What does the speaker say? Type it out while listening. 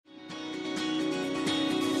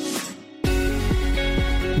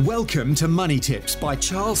Welcome to Money Tips by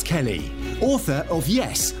Charles Kelly, author of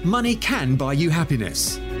Yes, Money Can Buy You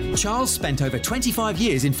Happiness. Charles spent over 25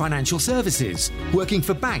 years in financial services, working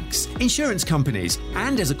for banks, insurance companies,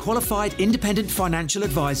 and as a qualified independent financial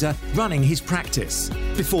advisor running his practice,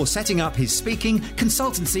 before setting up his speaking,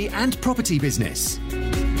 consultancy, and property business.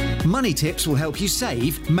 Money Tips will help you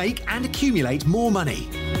save, make, and accumulate more money,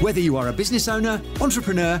 whether you are a business owner,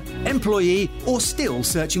 entrepreneur, employee, or still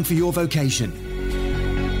searching for your vocation.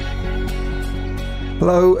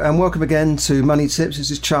 Hello and welcome again to Money Tips. This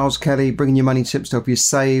is Charles Kelly bringing you money tips to help you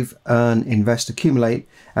save, earn, invest, accumulate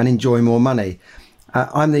and enjoy more money.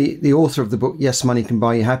 I'm the author of the book Yes, Money Can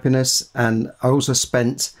Buy You Happiness, and I also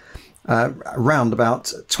spent around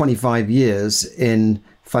about 25 years in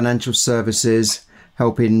financial services,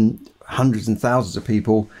 helping hundreds and thousands of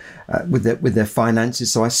people with their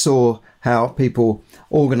finances. So I saw how people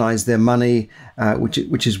organize their money,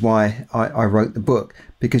 which is why I wrote the book,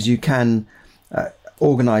 because you can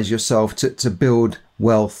organize yourself to build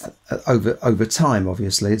wealth over time.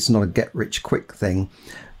 Obviously, it's not a get rich quick thing,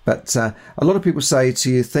 but a lot of people say to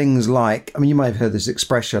you things like, I mean, you may have heard this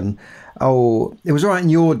expression, oh, it was all right in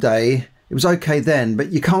your day, it was okay then,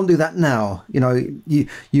 but you can't do that now. You know,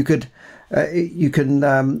 you could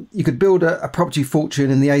build a property fortune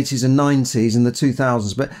in the 80s and 90s and the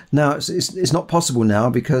 2000s, but now it's not possible now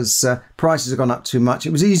because prices have gone up too much.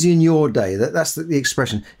 It was easy in your day. That's the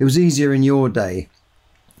expression. It was easier in your day.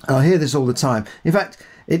 And I hear this all the time. In fact,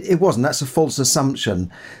 it wasn't. That's a false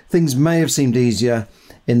assumption. Things may have seemed easier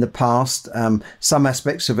in the past. Some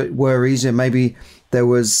aspects of it were easier. Maybe there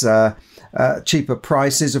was cheaper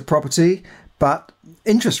prices of property, but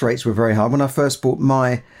interest rates were very high. When I first bought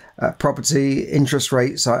my property, interest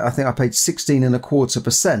rates, I think I paid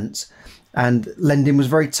 16.25%, and lending was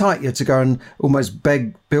very tight. You had to go and almost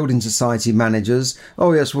beg building society managers,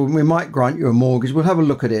 oh yes, well, we might grant you a mortgage, we'll have a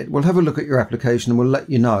look at it, we'll have a look at your application and we'll let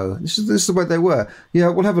you know. This is the way they were. Yeah,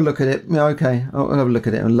 we'll have a look at it. Yeah, okay, I'll have a look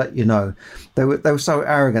at it and let you know. They were so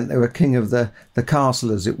arrogant. They were king of the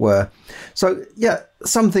castle, as it were. So yeah,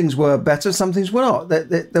 some things were better, some things were not.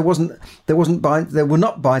 There were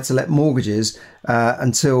not buy-to-let mortgages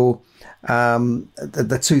until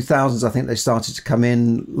the 2000s. I think they started to come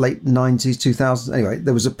in late 90s, 2000s. Anyway,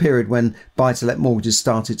 there was a period when buy-to-let mortgages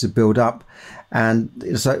started to build up, and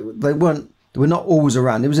so they were not always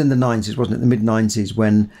around. It was in the 90s, wasn't it? The mid 90s,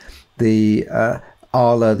 when the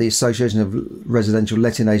ALA, the Association of Residential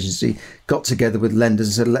Letting Agency, got together with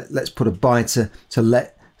lenders and said, let's put a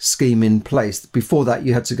buy-to-let scheme in place. Before that,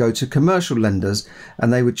 you had to go to commercial lenders,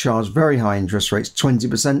 and they would charge very high interest rates,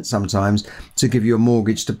 20% sometimes, to give you a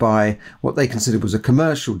mortgage to buy what they considered was a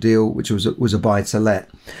commercial deal, which was a buy-to-let.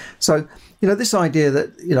 So, this idea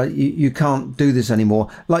that, you can't do this anymore,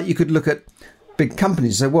 like you could look at big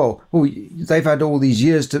companies and say, well, they've had all these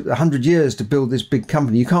years, 100 years to build this big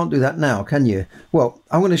company. You can't do that now, can you? Well,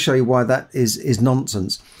 I'm going to show you why that is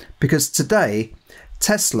nonsense. Because today,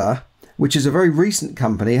 Tesla, which is a very recent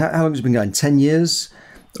company, how long has it been going? 10 years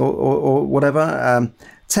or whatever?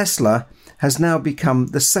 Tesla has now become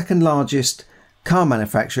the second largest car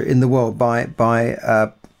manufacturer in the world by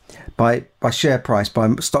share price,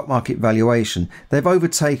 by stock market valuation. They've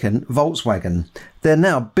overtaken Volkswagen. They're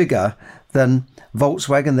now bigger than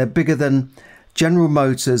Volkswagen. They're bigger than General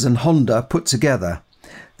Motors and Honda put together.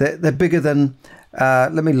 They're bigger than,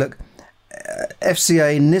 let me look,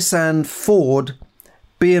 FCA, Nissan, Ford,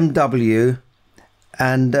 BMW,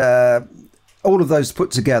 and all of those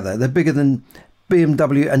put together. They're bigger than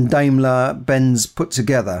BMW and Daimler Benz put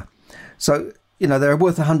together. So, they're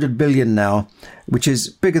worth 100 billion now, which is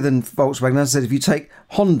bigger than Volkswagen. As I said, if you take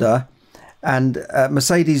Honda and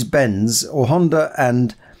Mercedes-Benz, or Honda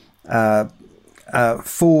and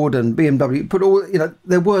Ford and BMW, put all,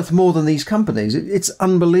 they're worth more than these companies. It's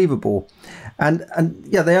unbelievable. And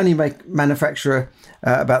yeah, they only manufacture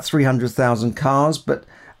about 300,000 cars, but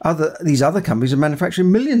these other companies are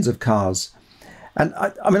manufacturing millions of cars. And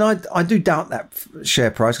I do doubt that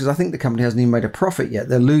share price, because I think the company hasn't even made a profit yet.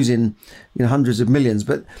 They're losing hundreds of millions,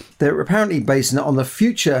 but they're apparently basing it on the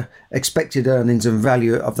future expected earnings and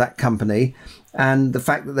value of that company, and the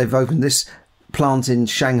fact that they've opened this plant in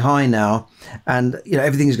Shanghai now, and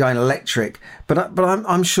everything's going electric. But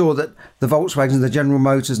I'm sure that the Volkswagens, the General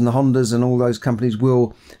Motors, and the Hondas, and all those companies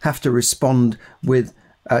will have to respond with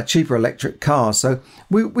cheaper electric cars. So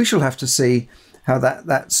we shall have to see how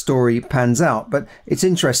that story pans out. But it's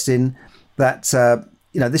interesting that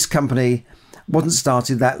this company wasn't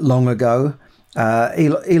started that long ago.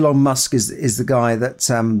 Elon Musk is the guy that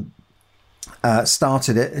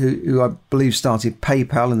started it, who I believe started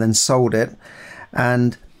PayPal and then sold it.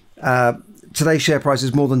 And today's share price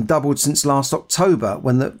has more than doubled since last October,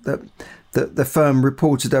 when the firm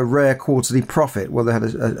reported a rare quarterly profit. Well, they had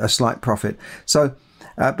a slight profit. So,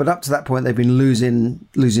 but up to that point, they've been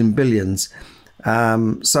losing billions.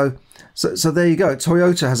 So there you go.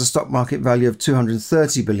 Toyota has a stock market value of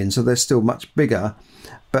 230 billion, so they're still much bigger.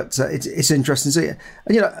 But it's interesting to see.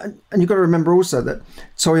 And, and you've got to remember also that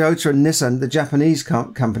Toyota and Nissan, the Japanese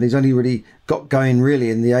companies, only really got going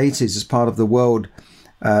really in the 80s as part of the world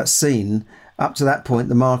scene. Up to that point,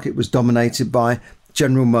 the market was dominated by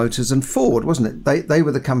General Motors and Ford, wasn't it? They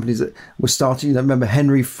were the companies that were starting. Remember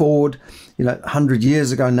Henry Ford, 100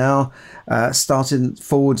 years ago now, started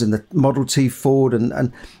Fords and the Model T Ford,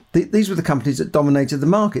 and these were the companies that dominated the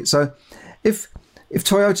market. So if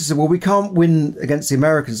Toyota said, well, we can't win against the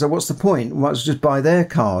Americans, so what's the point? We might as well just buy their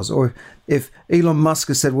cars. Or if Elon Musk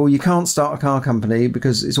has said, well, you can't start a car company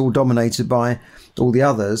because it's all dominated by all the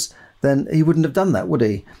others, then he wouldn't have done that, would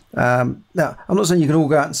he? Now, I'm not saying you can all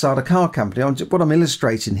go out and start a car company. What I'm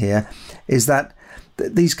illustrating here is that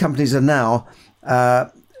these companies are now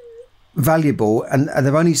valuable, and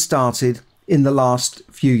they've only started in the last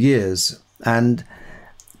few years. And,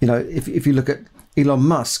 if you look at Elon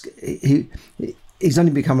Musk, he's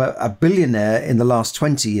only become a billionaire in the last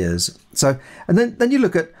 20 years. So, and then you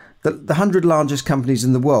look at the 100 largest companies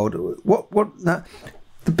in the world. Now,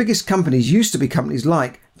 the biggest companies used to be companies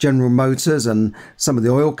like General Motors and some of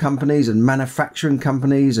the oil companies and manufacturing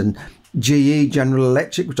companies and GE, General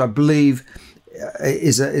Electric, which I believe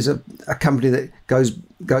is a company that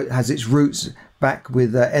has its roots back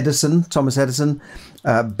with Thomas Edison.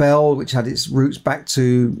 Bell, which had its roots back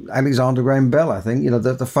to Alexander Graham Bell, I think,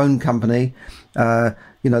 the phone company, the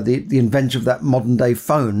inventor of that modern day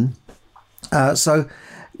phone. So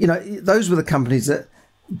those were the companies that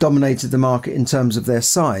dominated the market in terms of their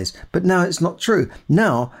size. But now it's not true.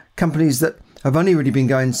 Now, companies that have only really been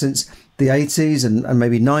going since the 80s and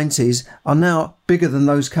maybe 90s are now bigger than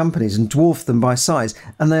those companies and dwarf them by size.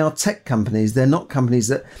 And they are tech companies. They're not companies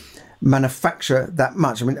that manufacture that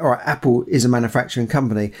much. I mean, all right, Apple is a manufacturing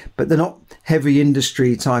company, but they're not heavy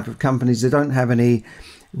industry type of companies. They don't have any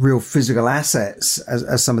real physical assets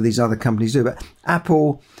as some of these other companies do. But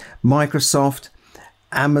Apple, Microsoft,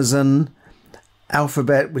 Amazon,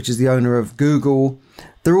 Alphabet, which is the owner of Google,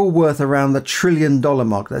 they're all worth around the $1 trillion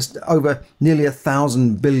mark. That's over nearly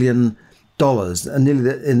 $1,000 billion, and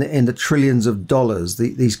nearly in the trillions of dollars,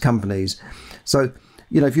 these companies. So,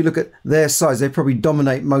 if you look at their size, they probably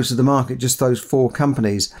dominate most of the market, just those four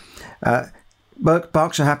companies.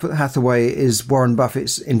 Berkshire Hathaway is Warren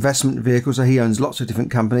Buffett's investment vehicle, so he owns lots of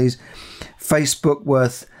different companies. Facebook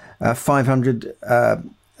worth 500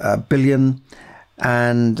 billion,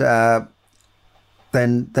 and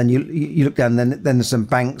then you look down. Then there's some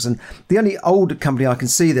banks, and the only old company I can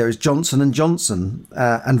see there is Johnson and Johnson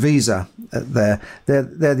and Visa. They're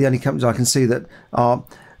the only companies I can see that are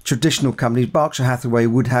traditional companies. Berkshire Hathaway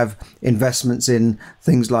would have investments in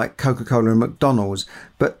things like Coca-Cola and McDonald's,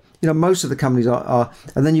 but most of the companies are.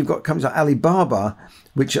 And then you've got companies like Alibaba,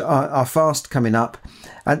 which are fast coming up.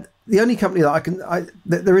 And the only company that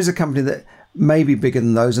there is a company that may be bigger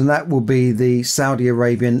than those, and that will be the Saudi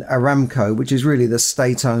Arabian Aramco, which is really the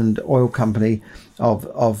state-owned oil company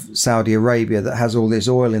of Saudi Arabia that has all this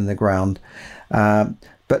oil in the ground.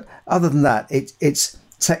 But other than that, it's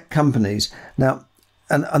tech companies now,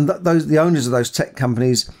 and the owners of those tech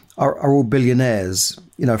companies are all billionaires.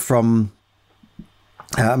 From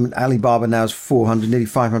Alibaba now is nearly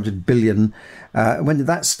 500 billion. When did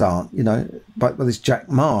that start? By this Jack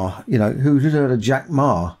Ma. Who heard of Jack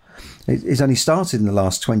Ma? It's only started in the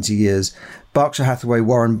last 20 years. Berkshire Hathaway,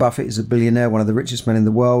 Warren Buffett is a billionaire, one of the richest men in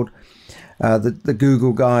the world. The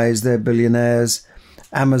Google guys, they're billionaires.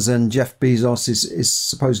 Amazon, Jeff Bezos is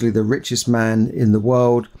supposedly the richest man in the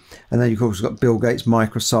world. And then you've also got Bill Gates,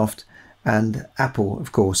 Microsoft, and Apple,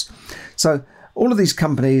 of course. So all of these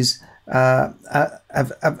companies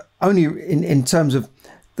have only, in terms of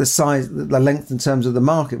the size, the length in terms of the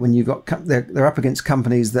market, when you've got, they're up against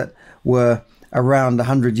companies that were around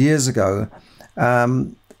 100 years ago.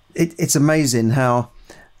 It's amazing how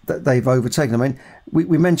that they've overtaken. I mean,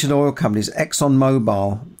 we mentioned oil companies,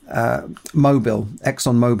 ExxonMobil,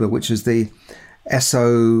 which is the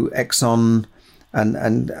Exxon,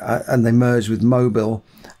 and they merged with Mobil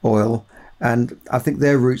Oil, and I think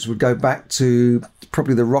their roots would go back to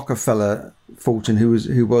probably the Rockefeller fortune, who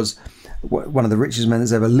was one of the richest men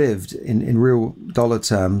that's ever lived in real dollar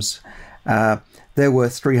terms. They're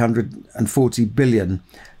worth 340 billion.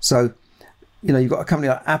 So, you've got a company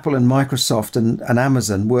like Apple and Microsoft and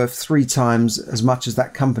Amazon worth 3 times as much as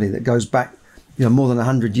that company that goes back, more than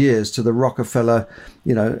 100 years to the Rockefeller,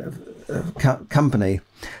 company.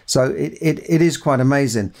 So it is quite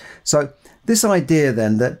amazing. So this idea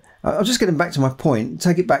then that, I'm just getting back to my point,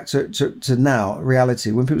 take it back to now,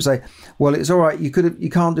 reality. When people say, well, it's all right, you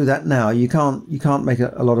can't do that now. You can't make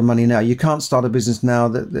a lot of money now. You can't start a business now,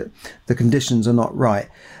 that the conditions are not right.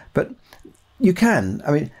 But you can.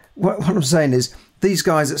 I mean, what I'm saying is, these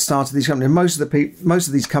guys that started these companies, most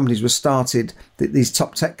of these companies were started, these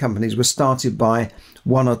top tech companies were started by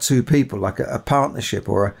one or two people, like a partnership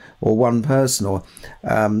or one person, or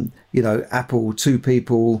Apple, two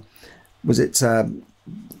people. Was it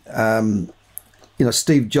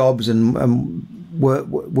Steve Jobs and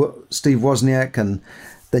Steve Wozniak, and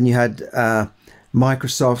then you had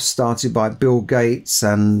Microsoft started by Bill Gates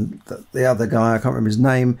and the other guy, I can't remember his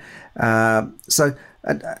name.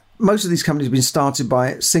 Most of these companies have been started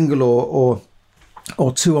by single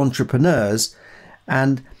or two entrepreneurs,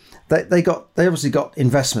 and they obviously got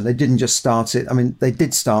investment. They didn't just start it. I mean, they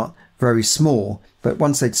did start very small, but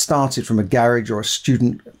once they'd started from a garage or a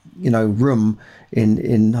student, room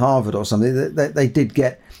in Harvard or something, they did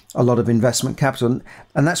get a lot of investment capital,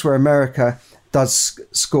 and that's where America does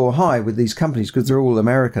score high with these companies, because they're all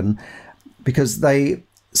American, because they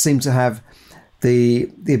seem to have the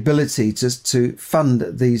ability to fund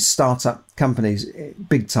these startup companies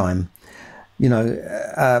big time.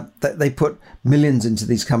 They put millions into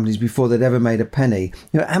these companies before they'd ever made a penny.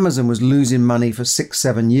 Amazon was losing money for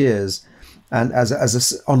 6-7 years, and as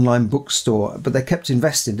an online bookstore, but they kept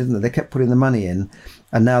investing, didn't they? They kept putting the money in,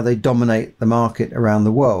 and now they dominate the market around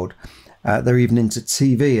the world. They're even into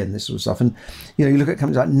TV and this sort of stuff. And you look at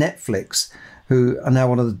companies like Netflix, who are now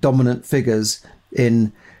one of the dominant figures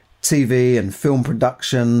in TV and film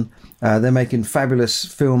production. They're making fabulous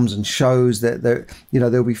films and shows that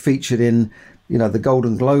they'll be featured in the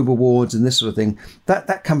Golden Globe Awards and this sort of thing.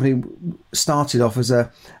 That company started off as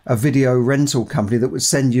a video rental company that would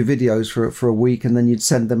send you videos for a week, and then you'd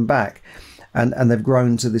send them back, and they've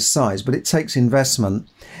grown to this size. But it takes investment,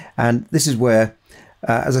 and this is where,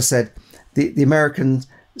 as I said, the Americans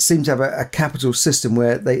seem to have a capital system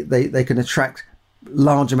where they can attract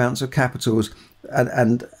large amounts of capitals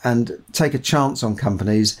and take a chance on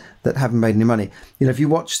companies that haven't made any money. If you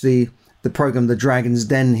watch the program The Dragon's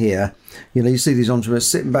Den here, you see these entrepreneurs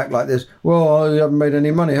sitting back like this. Well, you haven't made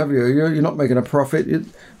any money, have you? You're not making a profit.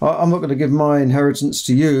 I'm not going to give my inheritance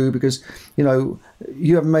to you because you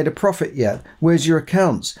haven't made a profit yet. Where's your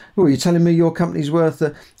accounts? Well, you're telling me your company's worth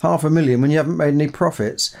 $500,000 when you haven't made any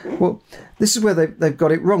profits. Well, this is where they've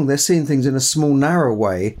got it wrong. They're seeing things in a small, narrow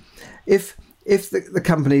way. If the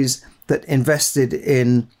companies that invested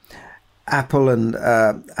in Apple and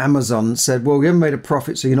Amazon said, well, we haven't made a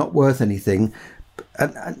profit, so you're not worth anything.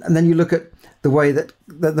 And then you look at the way that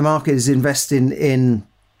the market is investing in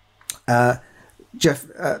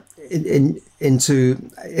into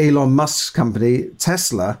Elon Musk's company,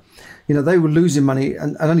 Tesla. They were losing money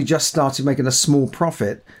and only just started making a small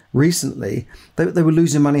profit recently. They were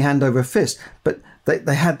losing money hand over fist, but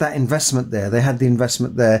they had that investment there. They had the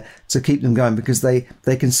investment there to keep them going because they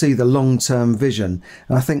can see the long-term vision.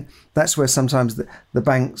 And I think that's where sometimes the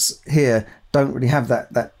banks here don't really have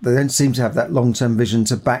that. They don't seem to have that long-term vision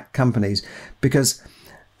to back companies, because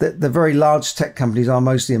the very large tech companies are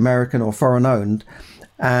mostly American or foreign owned.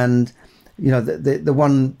 And, the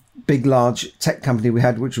one big large tech company we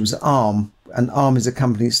had, which was Arm, and Arm is a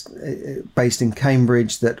company based in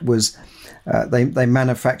Cambridge that was they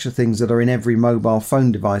manufacture things that are in every mobile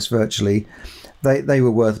phone device virtually. They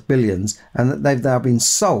were worth billions, and they've now been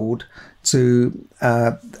sold to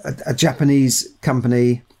a Japanese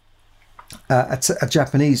company, a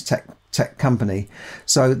Japanese tech company.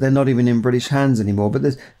 So they're not even in British hands anymore. But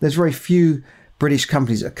there's very few British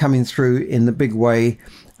companies that are coming through in the big way,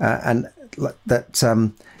 and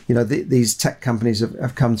that these tech companies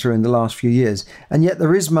have come through in the last few years. And yet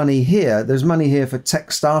there is money here. There's money here for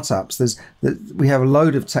tech startups. We have a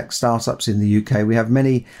load of tech startups in the UK. We have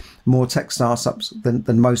many more tech startups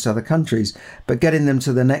than most other countries. But getting them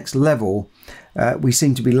to the next level, we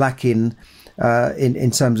seem to be lacking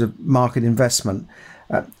in terms of market investment.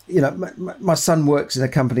 My son works in a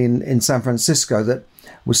company in San Francisco that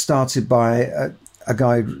was started by a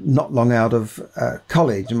guy not long out of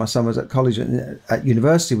college, and my son was at college at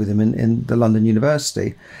university with him in the London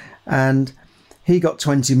University, and he got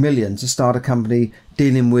 20 million to start a company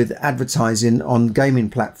dealing with advertising on gaming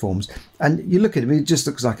platforms. And you look at him, he just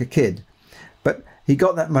looks like a kid, but he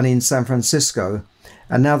got that money in San Francisco,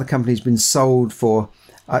 and now the company's been sold for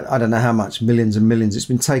I don't know how much, millions and millions. It's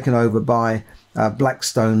been taken over by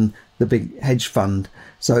Blackstone, the big hedge fund.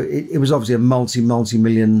 So it was obviously a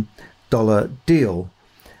multi-million dollar deal.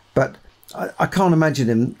 But I can't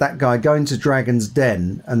imagine that guy going to Dragon's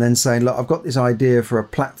Den and then saying, look, I've got this idea for a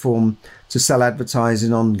platform to sell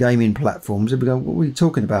advertising on gaming platforms. They'd be going, what are you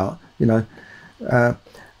talking about? And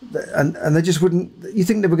they just wouldn't. You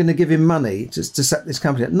think they were going to give him money to set this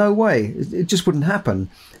company up? No way. It just wouldn't happen.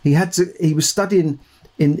 He was studying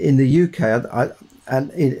in the UK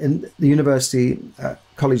and in the University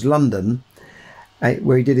College London,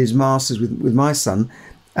 where he did his masters with my son,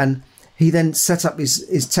 and he then set up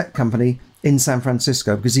his tech company in San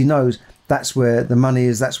Francisco because he knows that's where the money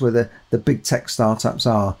is, that's where the big tech startups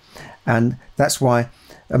are, and that's why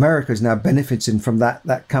America is now benefiting from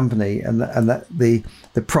that company and that the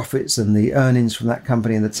profits and the earnings from that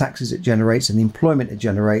company and the taxes it generates and the employment it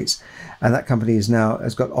generates, and that company has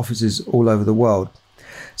got offices all over the world.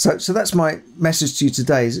 So that's my message to you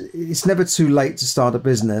today. It's never too late to start a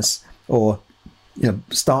business or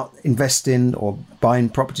start investing or buying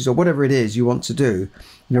properties or whatever it is you want to do.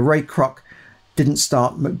 Ray Kroc didn't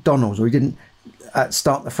start McDonald's, or he didn't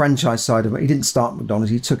start the franchise side of it. He didn't start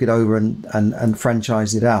McDonald's. He took it over and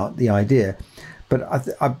franchised it out, the idea. But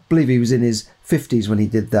I believe he was in his 50s when he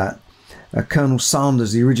did that. Colonel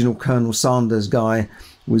Sanders, the original Colonel Sanders guy,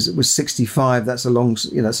 was 65. That's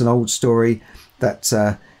that's an old story.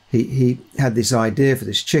 That he had this idea for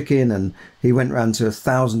this chicken, and he went around to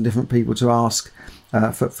 1,000 different people to ask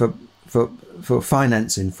for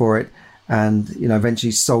financing for it, and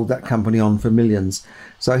eventually sold that company on for millions.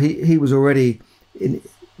 So he was already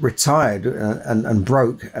retired and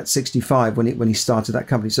broke at 65 when he started that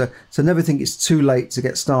company. So never think it's too late to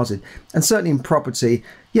get started. And certainly in property,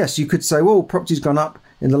 yes, you could say, well, property's gone up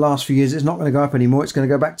in the last few years. It's not going to go up anymore. It's going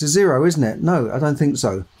to go back to zero, isn't it? No, I don't think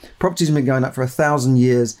so. Property's been going up for 1,000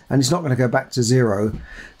 years, and it's not going to go back to zero.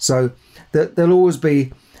 So there'll always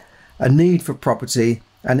be a need for property.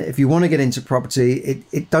 And if you want to get into property,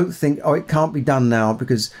 don't think, it can't be done now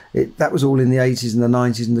because that was all in the 80s and the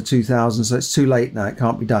 90s and the 2000s, so it's too late now, it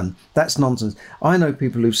can't be done. That's nonsense. I know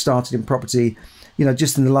people who've started in property,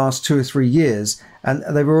 just in the last 2 or 3 years, and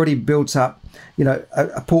they've already built up,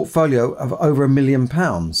 a portfolio of over £1 million.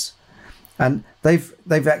 And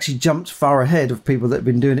they've actually jumped far ahead of people that have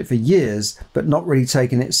been doing it for years, but not really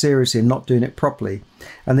taking it seriously and not doing it properly.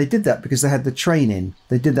 And they did that because they had the training.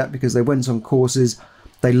 They did that because they went on courses.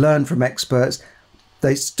 They learned from experts.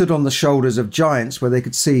 They stood on the shoulders of giants where they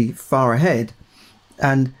could see far ahead.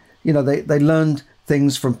 And, they learned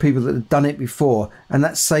things from people that had done it before. And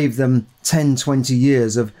that saved them 10, 20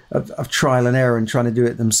 years of trial and error and trying to do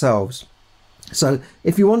it themselves. So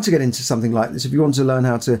if you want to get into something like this, if you want to learn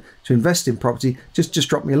how to invest in property, just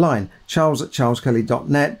drop me a line,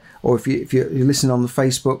 charles@charleskelly.net. Or if you're listening on the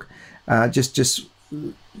Facebook, just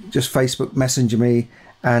Facebook Messenger me.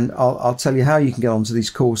 And I'll tell you how you can get onto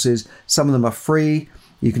these courses. Some of them are free.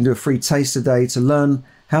 You can do a free taster day to learn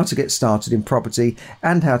how to get started in property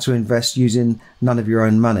and how to invest using none of your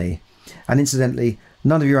own money. And incidentally,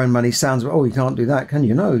 none of your own money sounds, you can't do that, can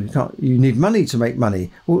you? No, you can't. You need money to make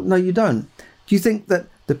money. Well, no, you don't. Do you think that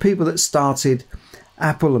the people that started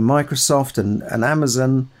Apple and Microsoft and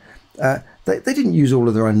Amazon, they didn't use all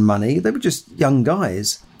of their own money? They were just young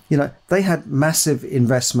guys. They had massive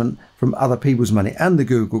investment from other people's money, and the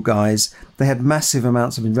Google guys, they had massive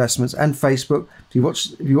amounts of investments, and Facebook. If you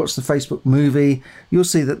watch the Facebook movie, you'll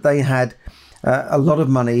see that they had a lot of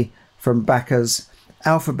money from backers.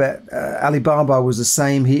 Alphabet, Alibaba was the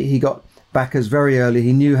same. He got backers very early.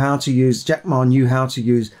 Jack Ma knew how to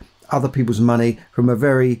use other people's money from a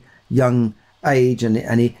very young age, and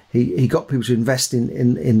he got people to invest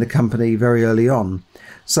in the company very early on.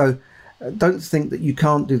 So don't think that you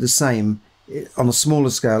can't do the same on a smaller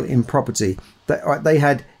scale in property. They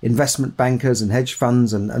had investment bankers and hedge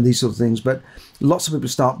funds and these sort of things, but lots of people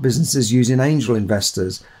start businesses using angel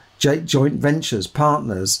investors, joint ventures,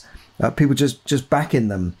 partners, people just backing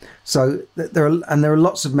them. So there are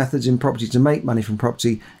lots of methods in property to make money from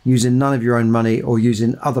property using none of your own money or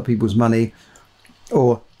using other people's money,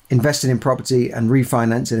 or investing in property and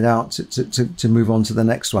refinancing it out to move on to the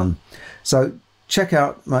next one. So check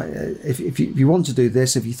out if you want to do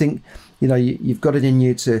this, if you think you've got it in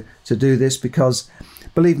you to do this, because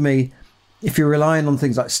believe me, if you're relying on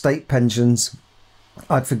things like state pensions,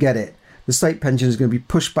 I'd forget it. The state pension is going to be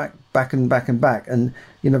pushed back and back, and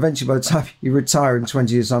eventually by the time you retire in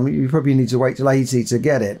 20 years time, you probably need to wait till 80 to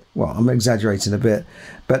get it. Well, I'm exaggerating a bit,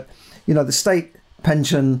 but the state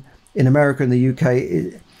pension in America and the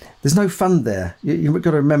UK, there's no fund there. You've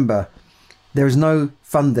got to remember, there is no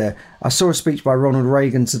fund there. I saw a speech by Ronald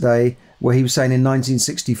Reagan today where he was saying in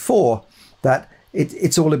 1964 that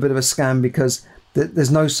it's all a bit of a scam because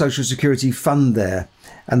there's no social security fund there.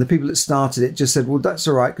 And the people that started it just said, well, that's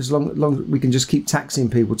all right, because long we can just keep taxing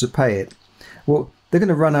people to pay it. Well, they're going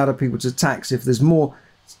to run out of people to tax if there's more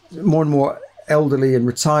and more elderly and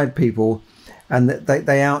retired people, and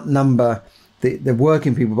they outnumber the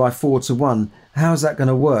working people by 4 to 1. How's that going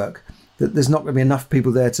to work? That there's not going to be enough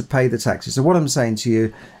people there to pay the taxes. So what I'm saying to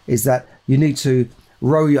you is that you need to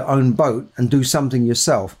row your own boat and do something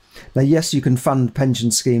yourself. Now, yes, you can fund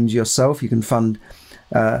pension schemes yourself. You can fund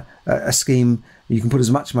a scheme. You can put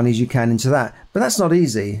as much money as you can into that. But that's not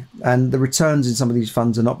easy. And the returns in some of these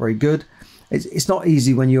funds are not very good. It's not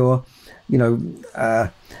easy when you're,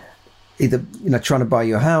 either, trying to buy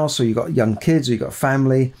your house, or you've got young kids, or you've got a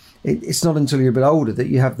family. It's not until you're a bit older that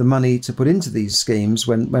you have the money to put into these schemes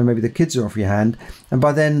when maybe the kids are off your hand. And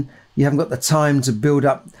by then, you haven't got the time to build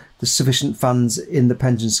up the sufficient funds in the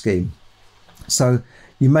pension scheme. So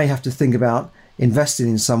you may have to think about investing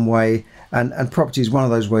in some way. And property is one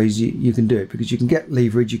of those ways you can do it, because you can get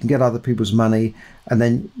leverage, you can get other people's money, and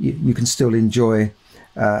then you can still enjoy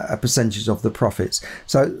a percentage of the profits.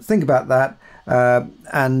 So think about that.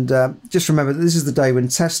 And just remember that this is the day when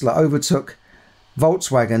Tesla overtook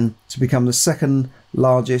Volkswagen to become the second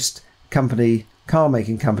largest car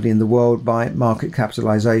making company in the world by market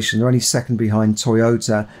capitalization. They're only second behind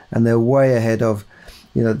Toyota, and they're way ahead of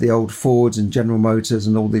the old Fords and General Motors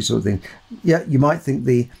and all these sort of things. Yeah, you might think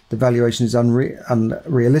the valuation is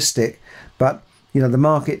unrealistic, but the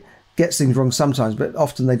market gets things wrong sometimes, but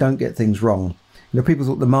often they don't get things wrong. People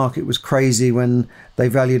thought the market was crazy when they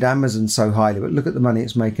valued Amazon so highly, but look at the money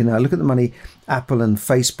it's making now. Look at the money Apple and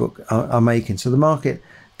Facebook are making. So the market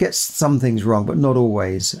gets some things wrong, but not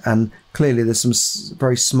always. And clearly there's some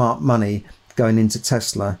very smart money going into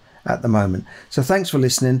Tesla at the moment. So thanks for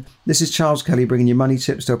listening. This is Charles Kelly bringing you money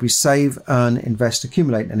tips to help you save, earn, invest,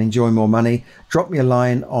 accumulate and enjoy more money. Drop me a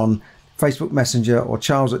line on Facebook Messenger or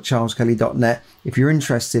charles@charleskelly.net if you're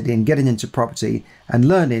interested in getting into property and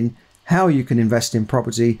learning how you can invest in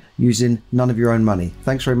property using none of your own money.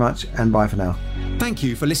 Thanks very much, and bye for now. Thank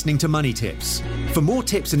you for listening to Money Tips. For more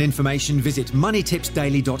tips and information, visit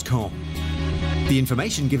moneytipsdaily.com. The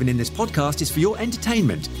information given in this podcast is for your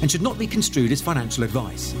entertainment and should not be construed as financial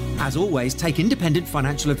advice. As always, take independent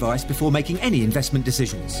financial advice before making any investment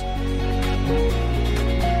decisions.